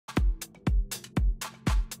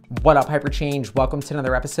What up, Hyperchange? Welcome to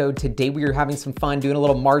another episode. Today we are having some fun doing a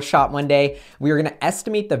little Mars shot Monday. We are going to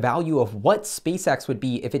estimate the value of what SpaceX would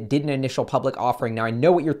be if it did an initial public offering. Now, I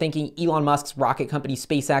know what you're thinking. Elon Musk's rocket company,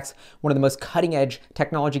 SpaceX, one of the most cutting edge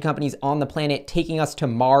technology companies on the planet, taking us to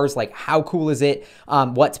Mars. Like, how cool is it?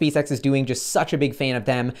 What SpaceX is doing, just such a big fan of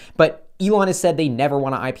them. But Elon has said they never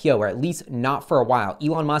want to IPO, or at least not for a while.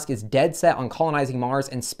 Elon Musk is dead set on colonizing Mars,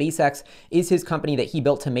 and SpaceX is his company that he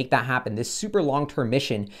built to make that happen. This super long-term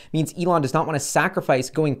mission means Elon does not want to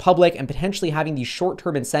sacrifice going public and potentially having these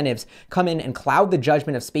short-term incentives come in and cloud the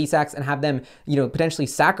judgment of SpaceX and have them, potentially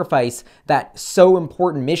sacrifice that so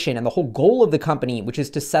important mission and the whole goal of the company, which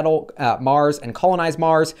is to settle Mars and colonize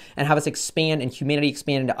Mars and have us expand and humanity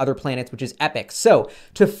expand into other planets, which is epic. So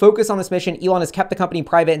to focus on this mission, Elon has kept the company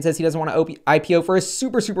private and says he doesn't want to IPO for a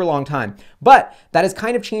super long time. But that has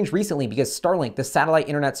kind of changed recently because Starlink, the satellite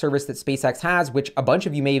internet service that SpaceX has, which a bunch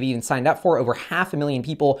of you may have even signed up for, over 500,000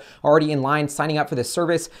 people are already in line signing up for this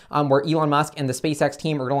service, where Elon Musk and the SpaceX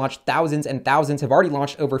team are going to launch thousands and thousands, have already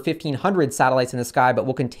launched over 1,500 satellites in the sky, but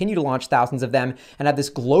will continue to launch thousands of them and have this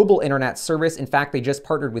global internet service. In fact, they just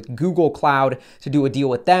partnered with Google Cloud to do a deal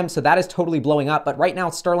with them. So that is totally blowing up. But right now,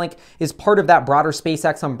 Starlink is part of that broader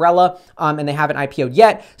SpaceX umbrella, and they haven't IPO'd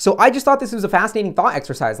yet. So I just thought this was a fascinating thought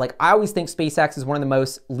exercise. Like, I always think SpaceX is one of the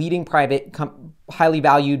most leading private, highly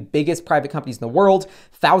valued, biggest private companies in the world,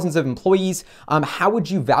 thousands of employees. How would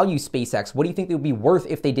you value SpaceX? What do you think they would be worth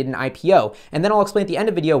if they did an IPO? And then I'll explain at the end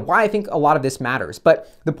of the video why I think a lot of this matters.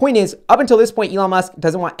 But the point is, up until this point, Elon Musk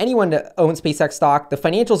doesn't want anyone to own SpaceX stock. The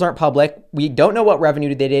financials aren't public. We don't know what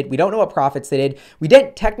revenue they did. We don't know what profits they did. We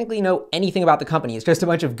didn't technically know anything about the company. It's just a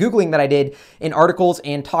bunch of Googling that I did in articles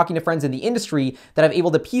and talking to friends in the industry that I'm able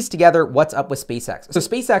to piece together what's up with SpaceX. So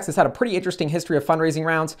SpaceX has had a pretty interesting history of fundraising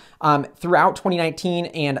rounds. Throughout 2019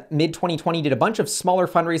 and mid-2020, did a bunch of smaller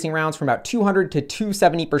fundraising rounds from about $200 to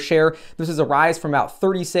 $270 per share. This is a rise from about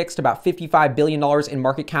 $36 to about $55 billion in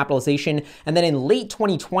market capitalization. And then in late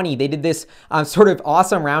 2020, they did this sort of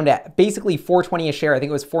awesome round at basically $420 a share. I think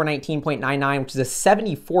it was $419.99, which is a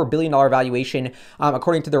 $74 billion valuation,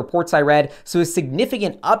 according to the reports I read. So a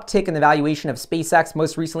significant uptick in the valuation of SpaceX,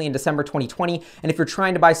 most recently in December 2020. And if you're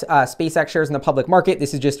trying to buy SpaceX shares in the public market,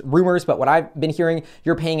 this is just rumors, but what I've been hearing,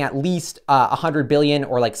 you're paying at least $100 billion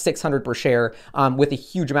or like $600 per share, with a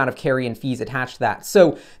huge amount of carry and fees attached to that.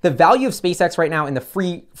 So the value of SpaceX right now in the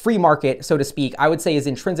free market, so to speak, I would say is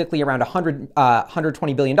intrinsically around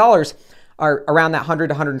 $120 billion. Are around that 100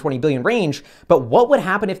 to 120 billion range. But what would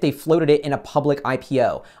happen if they floated it in a public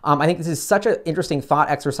IPO? I think this is such an interesting thought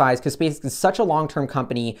exercise because SpaceX is such a long-term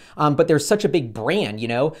company, but there's such a big brand,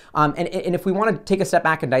 and if we want to take a step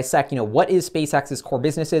back and dissect, what is SpaceX's core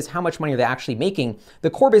businesses? How much money are they actually making? The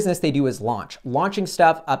core business they do is launching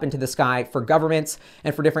stuff up into the sky for governments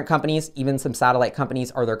and for different companies. Even some satellite companies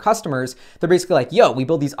are their customers. They're basically like, yo, we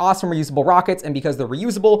build these awesome reusable rockets, and because they're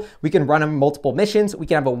reusable, we can run them multiple missions. We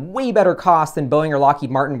can have a way better cost than Boeing or Lockheed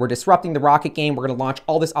Martin. We're disrupting the rocket game. We're going to launch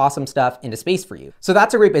all this awesome stuff into space for you. So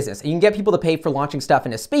that's a great business. And you can get people to pay for launching stuff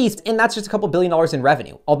into space, and that's just a couple $1 billion in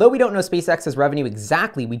revenue. Although we don't know SpaceX's revenue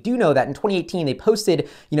exactly, we do know that in 2018 they posted,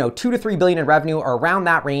 $2 to $3 billion in revenue, or around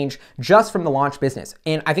that range, just from the launch business.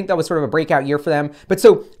 And I think that was sort of a breakout year for them. But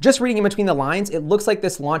so just reading in between the lines, it looks like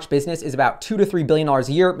this launch business is about $2 to $3 billion a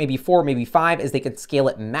year, maybe 4, maybe 5, as they could scale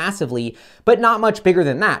it massively, but not much bigger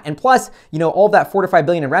than that. And plus, all of that $4 to $5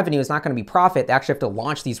 billion in revenue is not going to be profit. They actually have to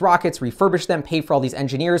launch these rockets, refurbish them, pay for all these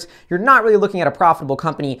engineers. You're not really looking at a profitable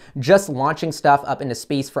company just launching stuff up into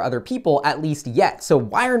space for other people, at least yet. So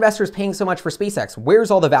why are investors paying so much for SpaceX?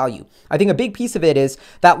 Where's all the value? I think a big piece of it is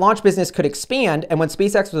that launch business could expand. And when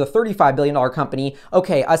SpaceX was a $35 billion company,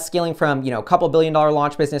 okay, us scaling from, a couple $1 billion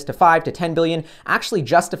launch business to 5 to 10 billion actually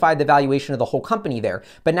justified the valuation of the whole company there.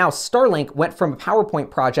 But now Starlink went from a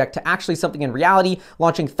PowerPoint project to actually something in reality,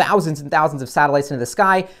 launching thousands and thousands of satellites into the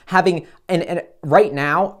sky, having and right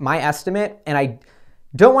now, my estimate, and I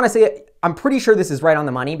don't want to say it, I'm pretty sure this is right on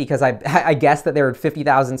the money because I guessed that there were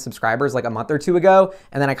 50,000 subscribers like a month or two ago.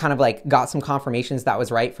 And then I kind of like got some confirmations that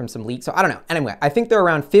was right from some leaks. So I don't know. Anyway, I think they're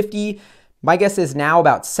around 50. My guess is now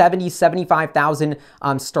about 75,000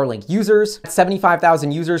 Starlink users.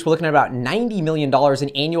 75,000 users, we're looking at about $90 million in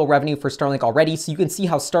annual revenue for Starlink already. So you can see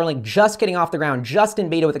how Starlink, just getting off the ground, just in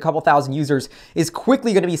beta with a couple thousand users, is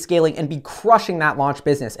quickly going to be scaling and be crushing that launch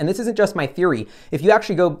business. And this isn't just my theory. If you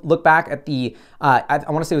actually go look back at the, I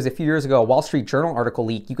want to say it was a few years ago, a Wall Street Journal article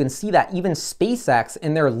leak, you can see that even SpaceX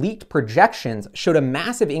in their leaked projections showed a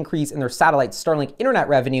massive increase in their satellite Starlink internet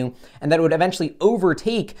revenue, and that it would eventually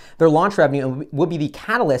overtake their launch revenue revenue and would be the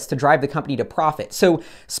catalyst to drive the company to profit. So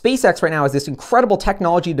SpaceX right now is this incredible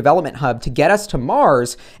technology development hub to get us to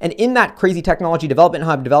Mars. And in that crazy technology development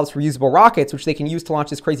hub develops reusable rockets, which they can use to launch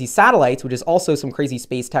this crazy satellites, which is also some crazy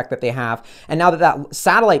space tech that they have. And now that that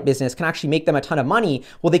satellite business can actually make them a ton of money,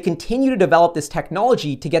 well, they continue to develop this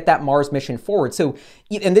technology to get that Mars mission forward. So,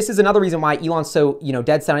 and this is another reason why Elon's so,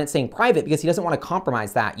 dead set on it staying private, because he doesn't want to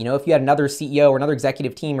compromise that. If you had another CEO or another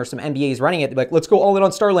executive team or some MBAs running it, they'd be like, let's go all in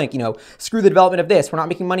on Starlink, screw the development of this. We're not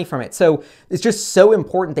making money from it. So it's just so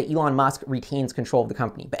important that Elon Musk retains control of the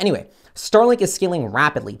company. But anyway, Starlink is scaling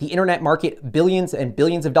rapidly. The internet market, billions and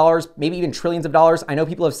billions of dollars, maybe even trillions of dollars. I know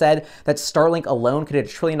people have said that Starlink alone could hit $1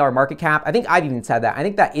 trillion market cap. I think I've even said that. I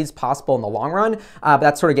think that is possible in the long run, but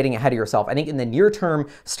that's sort of getting ahead of yourself. I think in the near term,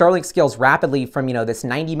 Starlink scales rapidly from, this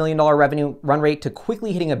 $90 million revenue run rate to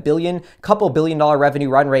quickly hitting $1 billion, couple $1 billion revenue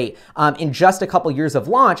run rate in just a couple years of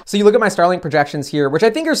launch. So you look at my Starlink projections here, which I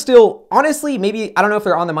think are still, honestly, maybe, I don't know if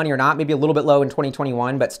they're on the money or not, maybe a little bit low in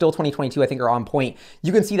 2021, but still 2022, I think are on point.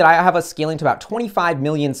 You can see that I have us scaling to about 25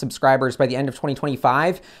 million subscribers by the end of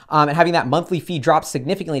 2025, and having that monthly fee drop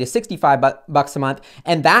significantly to 65 bucks a month.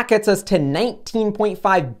 And that gets us to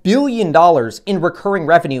 $19.5 billion in recurring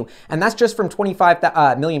revenue. And that's just from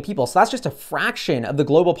 25 million people. So that's just a fraction of the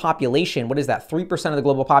global population. What is that? 3% of the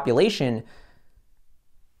global population.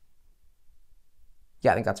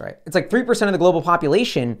 Yeah, I think that's right. It's like 3% of the global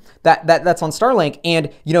population that's on Starlink. And,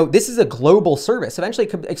 this is a global service. Eventually it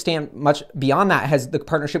could extend much beyond that. It has the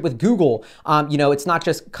partnership with Google. It's not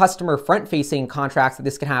just customer front-facing contracts that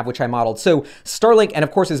this can have, which I modeled. So Starlink, and of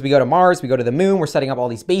course, as we go to Mars, we go to the moon, we're setting up all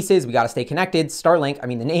these bases. We got to stay connected. Starlink, I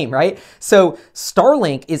mean the name, right? So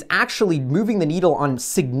Starlink is actually moving the needle on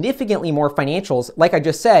significantly more financials. Like I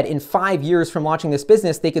just said, in 5 years from launching this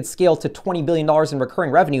business, they could scale to $20 billion in recurring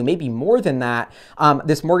revenue, maybe more than that.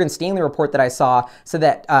 This Morgan Stanley report that I saw said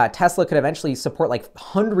that Tesla could eventually support like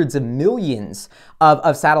hundreds of millions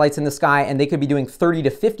of satellites in the sky, and they could be doing 30 to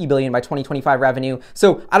 50 billion by 2025 revenue.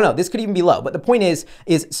 So I don't know, this could even be low. But the point is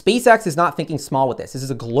SpaceX is not thinking small with this. This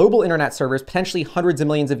is a global internet service, potentially hundreds of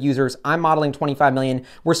millions of users. I'm modeling 25 million.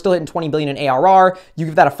 We're still hitting 20 billion in ARR. You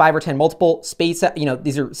give that a 5 or 10 multiple.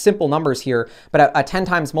 These are simple numbers here, but a 10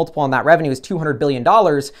 times multiple on that revenue is $200 billion.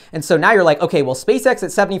 And so now you're like, okay, well, SpaceX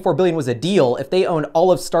at 74 billion was a deal. If they own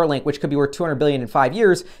all of Starlink, which could be worth 200 billion in 5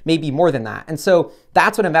 years, maybe more than that. And so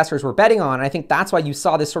that's what investors were betting on. And I think that's why you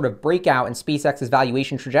saw this sort of breakout in SpaceX's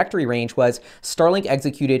valuation trajectory range was Starlink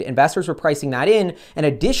executed, investors were pricing that in. And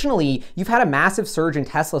additionally, you've had a massive surge in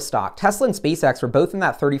Tesla stock. Tesla and SpaceX were both in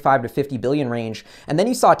that 35 to 50 billion range. And then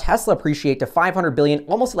you saw Tesla appreciate to 500 billion,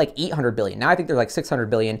 almost like 800 billion. Now I think they're like 600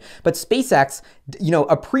 billion, but SpaceX,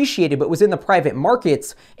 appreciated, but was in the private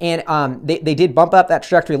markets. And they did bump up that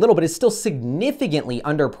trajectory a little, but it's still significantly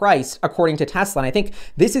underpriced according to Tesla. And I think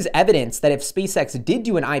this is evidence that if SpaceX did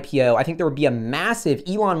do an IPO, I think there would be a massive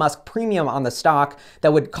Elon Musk premium on the stock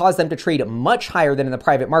that would cause them to trade much higher than in the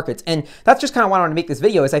private markets. And that's just kind of why I wanted to make this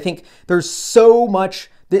video, is I think there's so much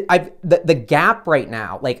the gap right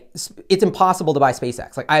now, like it's impossible to buy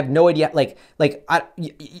SpaceX. Like I have no idea,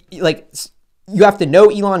 you have to know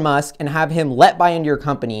Elon Musk and have him buy into your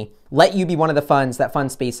company, let you be one of the funds that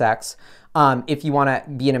fund SpaceX. If you want to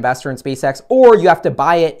be an investor in SpaceX, or you have to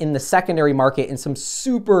buy it in the secondary market in some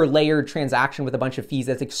super layered transaction with a bunch of fees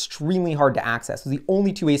that's extremely hard to access. Those are the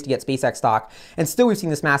only two ways to get SpaceX stock. And still we've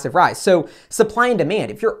seen this massive rise. So supply and demand,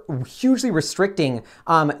 if you're hugely restricting,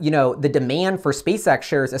 the demand for SpaceX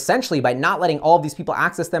shares essentially by not letting all of these people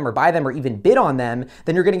access them or buy them or even bid on them,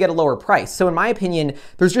 then you're going to get a lower price. So in my opinion,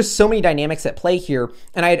 there's just so many dynamics at play here.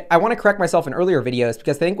 And I want to correct myself in earlier videos,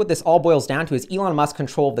 because I think what this all boils down to is Elon Musk's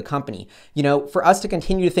control of the company. For us to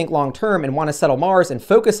continue to think long-term and want to settle Mars and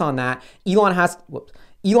focus on that, Elon has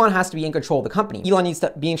to be in control of the company. Elon needs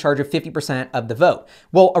to be in charge of 50% of the vote.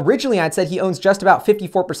 Well, originally I'd said he owns just about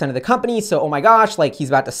 54% of the company. So, oh my gosh, like he's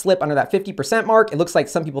about to slip under that 50% mark. It looks like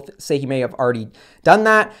some people say he may have already done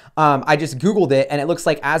that. I just Googled it, and it looks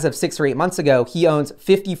like as of 6 or 8 months ago, he owns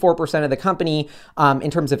 54% of the company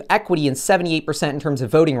in terms of equity and 78% in terms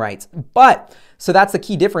of voting rights. So that's the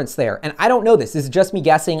key difference there. And I don't know this. This is just me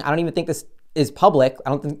guessing. I don't even think this is public. I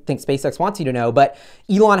don't think SpaceX wants you to know, but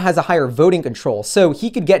Elon has a higher voting control. So he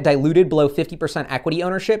could get diluted below 50% equity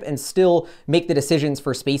ownership and still make the decisions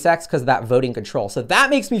for SpaceX because of that voting control. So that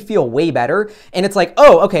makes me feel way better. And it's like,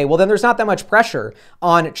 oh, okay, well then there's not that much pressure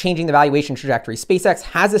on changing the valuation trajectory. SpaceX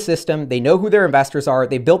has a system. They know who their investors are.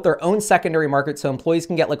 They built their own secondary market so employees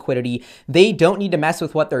can get liquidity. They don't need to mess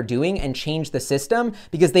with what they're doing and change the system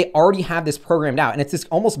because they already have this programmed out. And it's this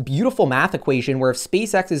almost beautiful math equation where if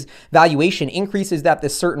SpaceX's valuation valuation increases at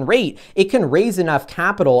this certain rate, it can raise enough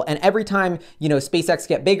capital. And every time, you know, SpaceX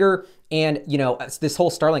get bigger, and, you know, this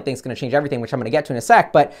whole Starlink thing is going to change everything, which I'm going to get to in a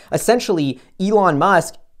sec. But essentially, Elon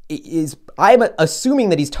Musk I'm assuming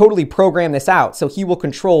that he's totally programmed this out. So he will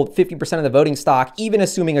control 50% of the voting stock, even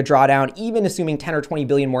assuming a drawdown, even assuming 10 or 20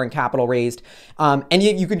 billion more in capital raised. And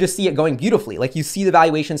you can just see it going beautifully. Like, you see the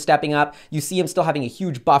valuation stepping up. You see him still having a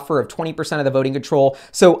huge buffer of 20% of the voting control.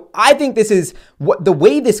 So I think this is what the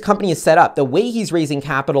way this company is set up, the way he's raising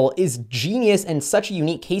capital is genius and such a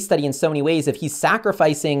unique case study in so many ways. If he's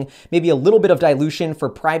sacrificing maybe a little bit of dilution for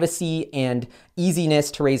privacy and easiness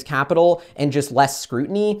to raise capital and just less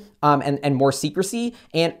scrutiny and more secrecy.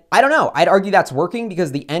 And I don't know, I'd argue that's working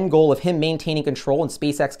because the end goal of him maintaining control and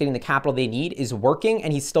SpaceX getting the capital they need is working,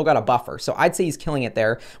 and he's still got a buffer. So I'd say he's killing it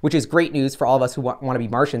there, which is great news for all of us who want to be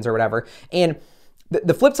Martians or whatever. And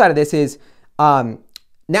the flip side of this is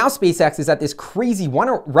now SpaceX is at this crazy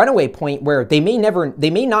runaway point where they may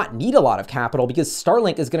not need a lot of capital because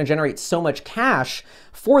Starlink is going to generate so much cash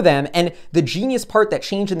for them. And the genius part that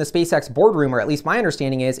changed in the SpaceX boardroom, or at least my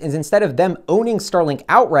understanding is instead of them owning Starlink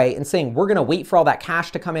outright and saying, we're going to wait for all that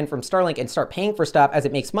cash to come in from Starlink and start paying for stuff as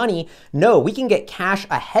it makes money. No, we can get cash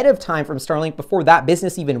ahead of time from Starlink before that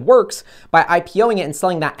business even works by IPOing it and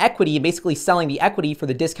selling that equity, and basically selling the equity for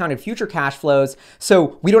the discounted future cash flows.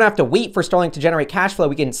 So we don't have to wait for Starlink to generate cash flow.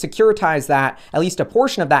 We can securitize that, at least a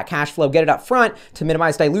portion of that cash flow, get it up front to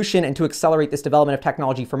minimize dilution and to accelerate this development of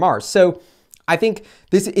technology for Mars. So I think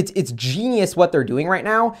it's genius what they're doing right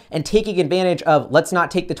now, and taking advantage of, let's not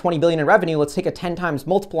take the 20 billion in revenue, let's take a 10 times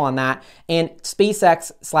multiple on that. And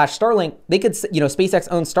SpaceX / Starlink, they could, SpaceX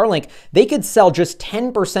owns Starlink, they could sell just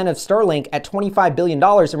 10% of Starlink at $25 billion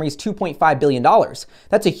and raise $2.5 billion.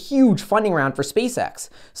 That's a huge funding round for SpaceX.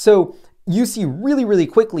 So you see really, really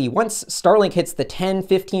quickly, once Starlink hits the 10,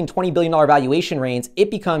 15, $20 billion valuation range,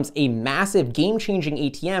 it becomes a massive game-changing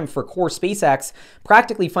ATM for core SpaceX,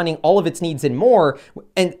 practically funding all of its needs and more.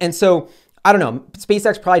 And so, I don't know,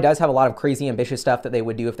 SpaceX probably does have a lot of crazy ambitious stuff that they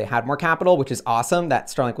would do if they had more capital, which is awesome that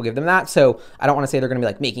Starlink will give them that. So I don't want to say they're going to be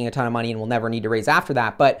like making a ton of money and will never need to raise after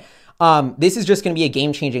that. But this is just going to be a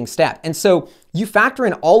game-changing step. And so you factor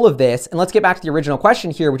in all of this, and let's get back to the original question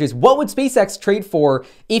here, which is, what would SpaceX trade for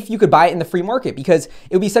if you could buy it in the free market? Because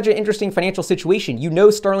it would be such an interesting financial situation. You know,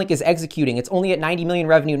 Starlink is executing. It's only at 90 million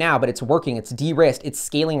revenue now, but it's working. It's de-risked. It's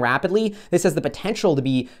scaling rapidly. This has the potential to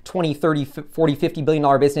be 20, 30, 40, $50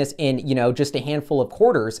 billion business in, just a handful of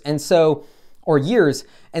quarters. And so, or years.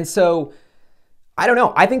 And so, I don't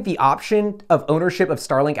know. I think the option of ownership of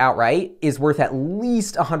Starlink outright is worth at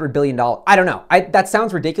least $100 billion. I don't know. That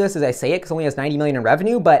sounds ridiculous as I say it because it only has 90 million in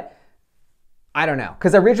revenue, but I don't know.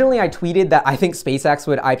 Because originally I tweeted that I think SpaceX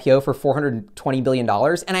would IPO for $420 billion.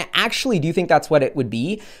 And I actually do think that's what it would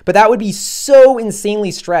be. But that would be so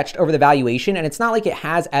insanely stretched over the valuation. And it's not like it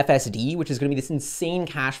has FSD, which is going to be this insane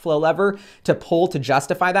cash flow lever to pull to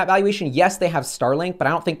justify that valuation. Yes, they have Starlink, but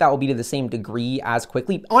I don't think that will be to the same degree as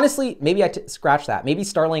quickly. Honestly, maybe I scratch that. Maybe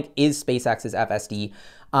Starlink is SpaceX's FSD.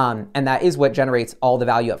 And that is what generates all the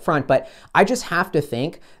value up front. But I just have to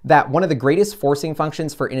think that one of the greatest forcing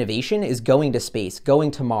functions for innovation is going to space,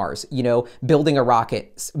 going to Mars, building a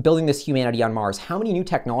rocket, building this humanity on Mars. How many new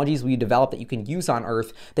technologies will you develop that you can use on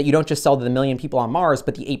Earth that you don't just sell to the million people on Mars,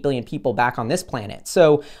 but the 8 billion people back on this planet?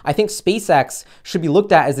 So I think SpaceX should be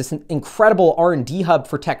looked at as this incredible R&D hub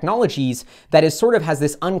for technologies that is sort of has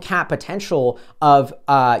this uncapped potential of,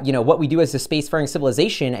 what we do as a spacefaring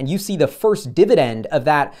civilization. And you see the first dividend of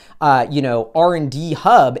that R&D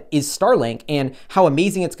hub is Starlink, and how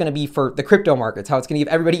amazing it's going to be for the crypto markets, how it's going to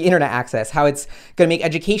give everybody internet access, how it's going to make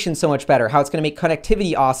education so much better, how it's going to make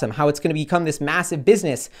connectivity awesome, how it's going to become this massive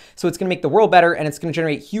business. So it's going to make the world better, and it's going to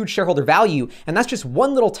generate huge shareholder value. And that's just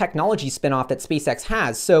one little technology spinoff that SpaceX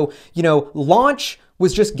has. So, launch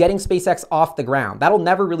was just getting SpaceX off the ground. That'll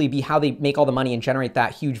never really be how they make all the money and generate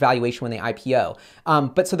that huge valuation when they IPO.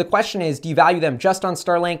 But so the question is, do you value them just on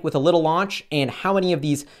Starlink with a little launch? And how many of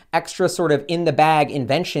these extra sort of in the bag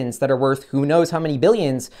inventions that are worth who knows how many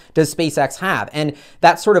billions does SpaceX have? And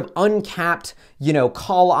that sort of uncapped,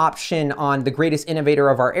 call option on the greatest innovator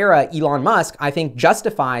of our era, Elon Musk, I think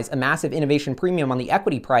justifies a massive innovation premium on the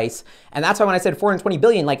equity price. And that's why when I said 420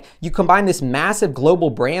 billion, like, you combine this massive global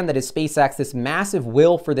brand that is SpaceX, this massive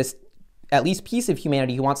will for this at least piece of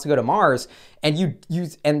humanity who wants to go to Mars, and you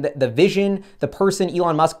use the vision, the person,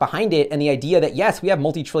 Elon Musk behind it, and the idea that yes, we have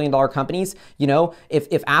multi-trillion-dollar companies.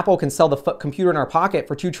 If Apple can sell the computer in our pocket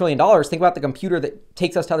for $2 trillion, think about the computer that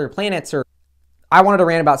takes us to other planets. Or I wanted to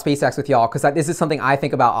rant about SpaceX with y'all because this is something I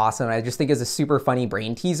think about awesome. I just think is a super funny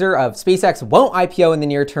brain teaser of SpaceX won't IPO in the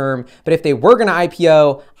near term, but if they were going to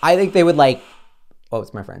IPO, I think they would oh,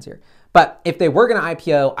 it's my friends here. But if they were going to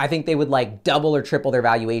IPO, I think they would like double or triple their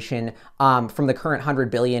valuation from the current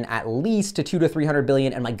 100 billion at least to 200 to 300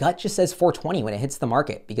 billion. And my gut just says 420 when it hits the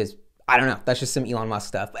market because I don't know. That's just some Elon Musk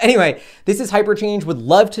stuff. But anyway, this is Hyperchange. Would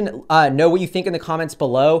love to know what you think in the comments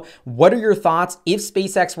below. What are your thoughts if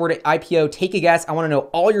SpaceX were to IPO? Take a guess. I want to know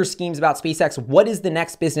all your schemes about SpaceX. What is the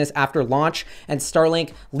next business after launch and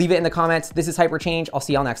Starlink? Leave it in the comments. This is Hyperchange. I'll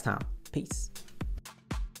see y'all next time. Peace.